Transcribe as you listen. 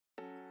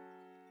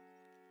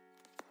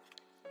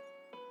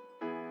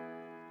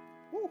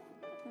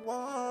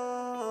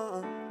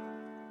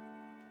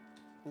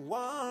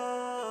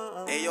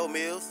Hey yo,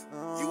 Mills,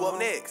 you up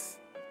next.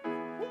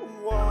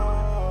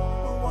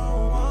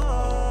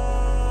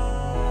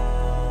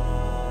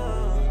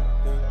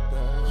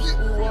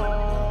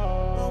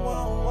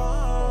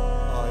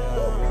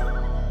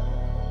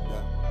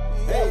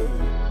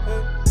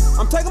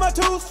 I'm taking my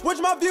tools, switch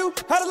my view,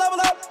 how to level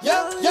up,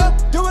 yeah,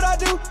 do what I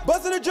do,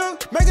 busting the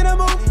juke, making a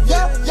move,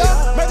 yeah,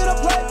 making a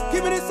play,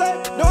 keeping it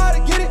safe, know how to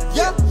get it,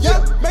 yeah,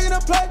 making a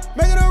play,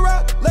 making a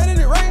rock, letting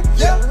it rain,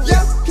 yeah,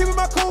 keeping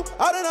my cool,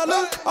 out and I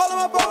lose, all of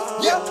my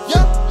folks, yeah,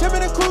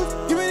 giving the cruise,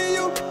 giving it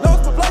you, know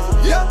it's my place,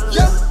 yeah,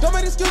 don't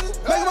make excuses,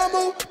 making my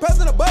move,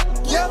 pressing the button,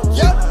 yeah,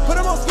 put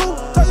them on school,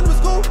 taking them to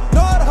school,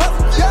 know how to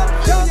hustle, yeah,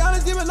 be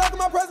honest, even luck in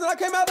my present, I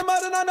came out the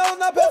mud and I know it's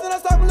not passing, I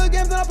stop little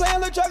games and I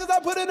playing little trackers, I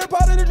put in the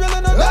pot in the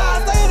drilling,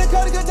 I stay in the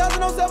cutting, good times,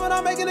 no 7,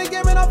 I'm making a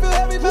game and I feel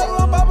heavy pedal,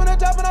 I'm popping the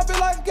top and I feel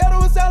like a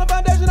kettle with solid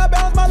foundation, I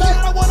balance my life,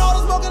 I want all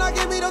the smoke and I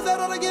give me those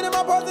settle to get in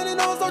my parts and it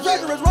know it's so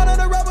treacherous, running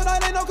the rap but I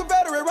ain't no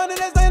Confederate, running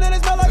that stain and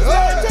it smell like a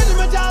cigarette, changing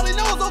mentality,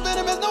 know it's so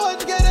venomous, no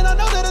educated, I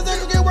know that it's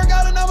intricate, work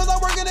out the numbers, I'm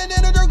working and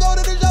then the dirt, go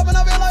to the shop and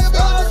I feel like a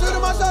villain, I'm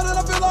shooting my shot and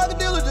I feel like a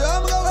diligent,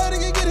 I'ma go ahead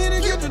and get hit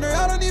and get in there,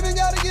 I don't even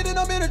gotta get in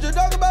no miniature,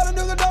 talk about a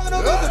nigga, talking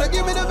no visitor,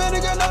 give me the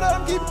vinegar, know that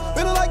I'm keeping,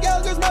 feeling like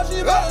Gallagher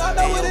smashing your body, I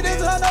know what it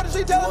is and I know that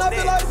she telling, I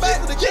feel like a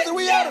bastard, the kids and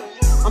we at it.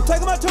 I'm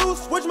taking my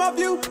tools, switch my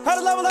view, how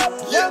to level up,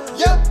 yeah,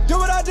 do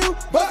what I do,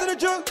 busting the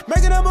juke,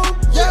 making a move,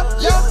 yeah,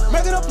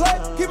 making a play,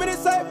 keeping it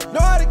safe,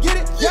 know how to get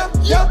it, yeah,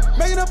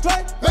 making a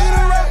play, making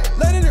it rain,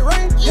 letting it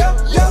rain, yeah,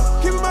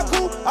 keeping my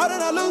cool, out and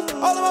I lose,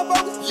 all of my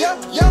focus, yeah,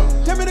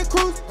 giving the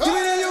cruise,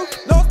 giving it you,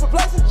 know it's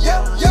perplexing,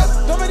 yeah,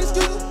 don't make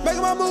excuses,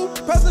 making my move,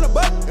 pressing the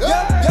button,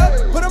 yeah,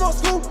 put them on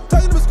school,